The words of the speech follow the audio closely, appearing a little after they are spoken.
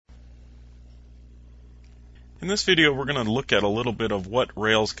In this video, we're going to look at a little bit of what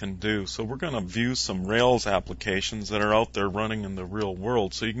Rails can do. So we're going to view some Rails applications that are out there running in the real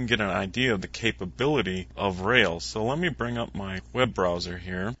world so you can get an idea of the capability of Rails. So let me bring up my web browser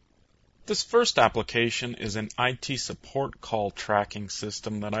here. This first application is an IT support call tracking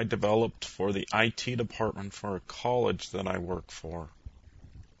system that I developed for the IT department for a college that I work for.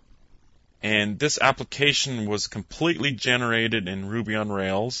 And this application was completely generated in Ruby on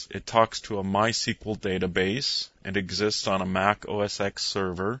Rails. It talks to a MySQL database. It exists on a Mac OS X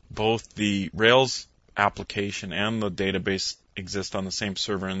server. Both the Rails application and the database exist on the same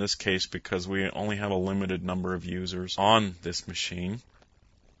server in this case because we only have a limited number of users on this machine.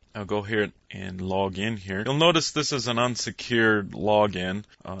 I'll go here and log in here. You'll notice this is an unsecured login.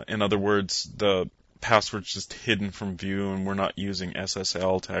 In other words, the password's just hidden from view, and we're not using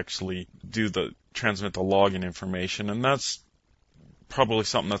SSL to actually transmit the login information, and that's probably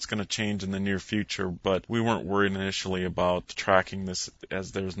something that's going to change in the near future, but we weren't worried initially about tracking this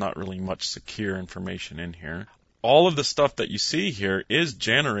as there's not really much secure information in here. All of the stuff that you see here is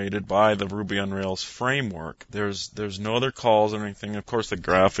generated by the Ruby on Rails framework. There's no other calls or anything. Of course, the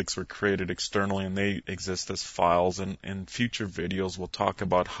graphics were created externally and they exist as files. And in future videos, we'll talk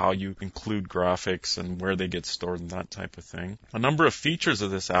about how you include graphics and where they get stored and that type of thing. A number of features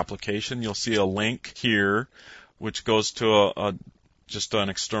of this application. You'll see a link here, which goes to just an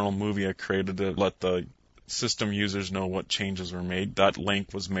external movie I created to let the system users know what changes were made. That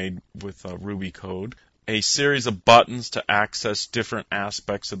link was made with Ruby code. A series of buttons to access different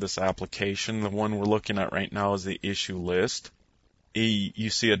aspects of this application. The one we're looking at right now is the issue list. You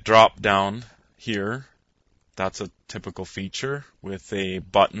see a drop down here. That's a typical feature with a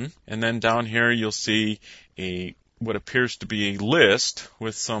button. And then down here you'll see what appears to be a list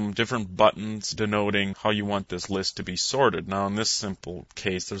with some different buttons denoting how you want this list to be sorted. Now in this simple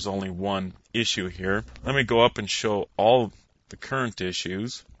case there's only one issue here. Let me go up and show all the current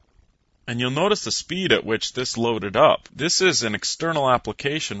issues. And you'll notice the speed at which this loaded up. This is an external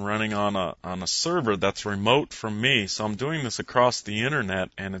application running on a server that's remote from me. So I'm doing this across the internet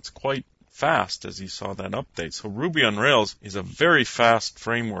and it's quite fast as you saw that update. So Ruby on Rails is a very fast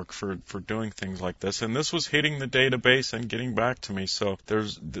framework for doing things like this. And this was hitting the database and getting back to me. So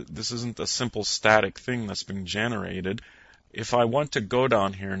this isn't a simple static thing that's being generated. If I want to go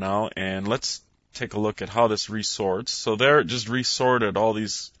down here now and let's take a look at how this resorts. So there it just resorted all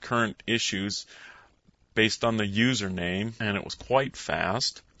these current issues based on the username, and it was quite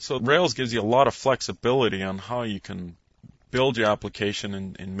fast. So Rails gives you a lot of flexibility on how you can build your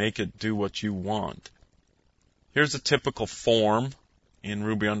application and make it do what you want. Here's a typical form in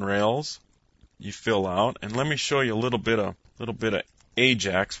Ruby on Rails you fill out, and let me show you a little bit of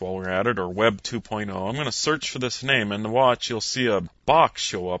Ajax while we're at it, or Web 2.0. I'm going to search for this name, and watch, you'll see a box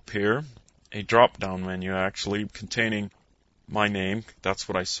show up here. A drop-down menu actually containing my name. That's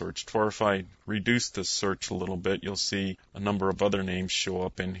what I searched for. If I reduce this search a little bit, you'll see a number of other names show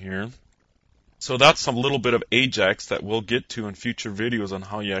up in here. So that's a little bit of Ajax that we'll get to in future videos on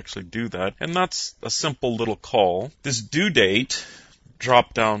how you actually do that. And that's a simple little call. This due date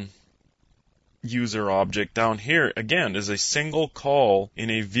drop-down user object down here, again, is a single call in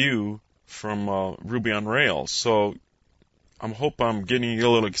a view from Ruby on Rails. So I hope I'm getting you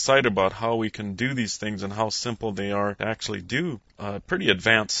a little excited about how we can do these things and how simple they are to actually do pretty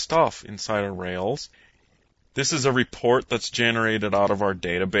advanced stuff inside of Rails. This is a report that's generated out of our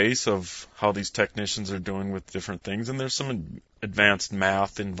database of how these technicians are doing with different things, and there's some advanced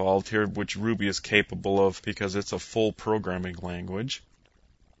math involved here which Ruby is capable of because it's a full programming language.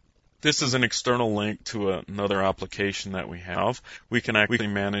 This is an external link to another application that we have. We can actually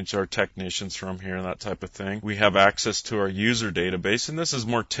manage our technicians from here and that type of thing. We have access to our user database, and this is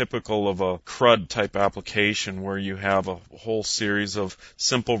more typical of a CRUD type application where you have a whole series of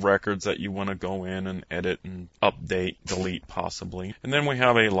simple records that you want to go in and edit and update, delete possibly. And then we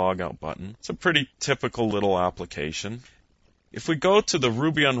have a logout button. It's a pretty typical little application. If we go to the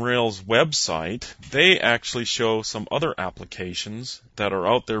Ruby on Rails website, they actually show some other applications that are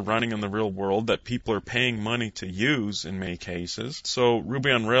out there running in the real world that people are paying money to use in many cases. So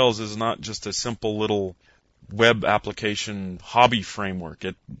Ruby on Rails is not just a simple little web application hobby framework.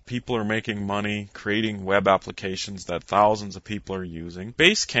 People are making money creating web applications that thousands of people are using.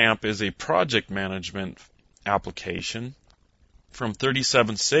 Basecamp is a project management application from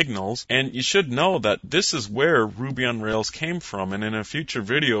 37 Signals, and you should know that this is where Ruby on Rails came from, and in a future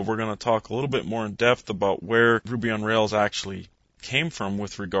video we're going to talk a little bit more in depth about where Ruby on Rails actually came from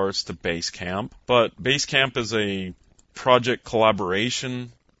with regards to Basecamp. But Basecamp is a project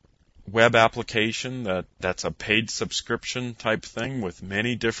collaboration web application that's a paid subscription type thing with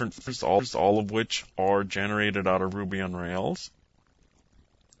many different features, all of which are generated out of Ruby on Rails.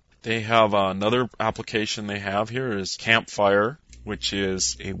 They have another application they have here is Campfire, which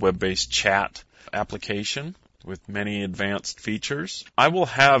is a web-based chat application with many advanced features. I will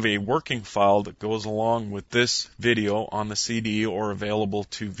have a working file that goes along with this video on the CD or available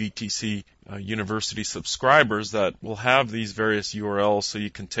to VTC University subscribers that will have these various URLs so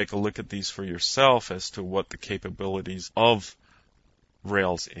you can take a look at these for yourself as to what the capabilities of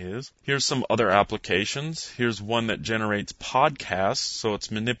Rails is. Here's some other applications. Here's one that generates podcasts, so it's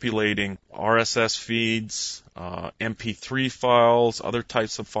manipulating RSS feeds, MP3 files, other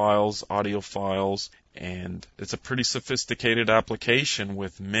types of files, audio files, and it's a pretty sophisticated application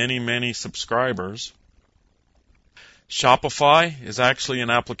with many, many subscribers. Shopify is actually an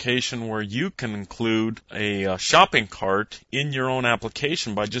application where you can include a shopping cart in your own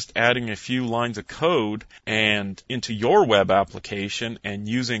application by just adding a few lines of code and into your web application, and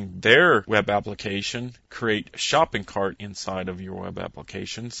using their web application create a shopping cart inside of your web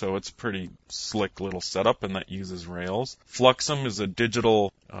application. So it's a pretty slick little setup, and that uses Rails. Fluxum is a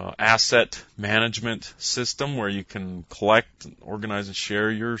digital asset management system where you can collect, organize, and share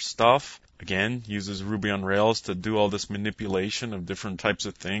your stuff. Again, uses Ruby on Rails to do all this manipulation of different types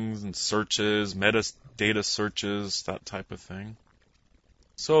of things and searches, metadata searches, that type of thing.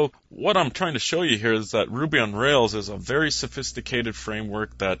 So what I'm trying to show you here is that Ruby on Rails is a very sophisticated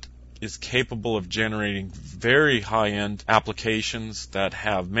framework that is capable of generating very high-end applications that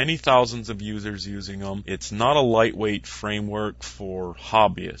have many thousands of users using them. It's not a lightweight framework for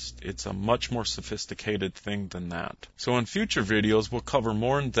hobbyists. It's a much more sophisticated thing than that. So in future videos, we'll cover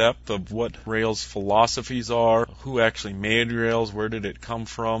more in depth of what Rails philosophies are, who actually made Rails, where did it come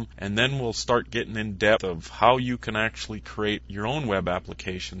from, and then we'll start getting in depth of how you can actually create your own web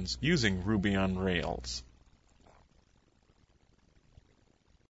applications using Ruby on Rails.